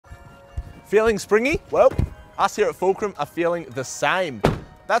Feeling springy? Well, us here at Fulcrum are feeling the same.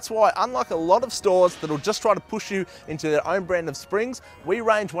 That's why, unlike a lot of stores that'll just try to push you into their own brand of springs, we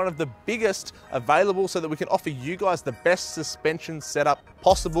range one of the biggest available so that we can offer you guys the best suspension setup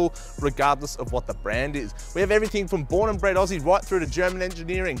possible, regardless of what the brand is. We have everything from born and bred Aussie right through to German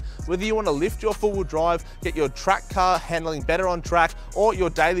engineering. Whether you want to lift your four-wheel drive, get your track car handling better on track, or your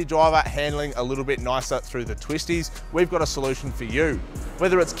daily driver handling a little bit nicer through the twisties, we've got a solution for you.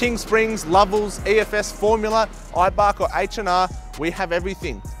 Whether it's King Springs, Lovells, EFS, Formula, iBark or H&R, we have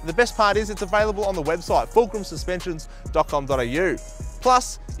everything. The best part is it's available on the website, fulcrumsuspensions.com.au.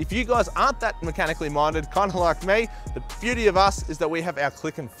 Plus, if you guys aren't that mechanically minded, kind of like me, the beauty of us is that we have our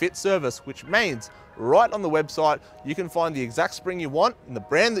click and fit service, which means right on the website, you can find the exact spring you want and the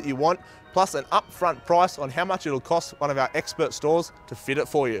brand that you want, plus an upfront price on how much it'll cost one of our expert stores to fit it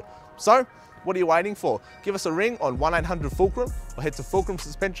for you. So, what are you waiting for? Give us a ring on 1-800-FULCRUM or head to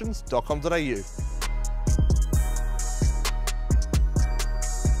fulcrumsuspensions.com.au.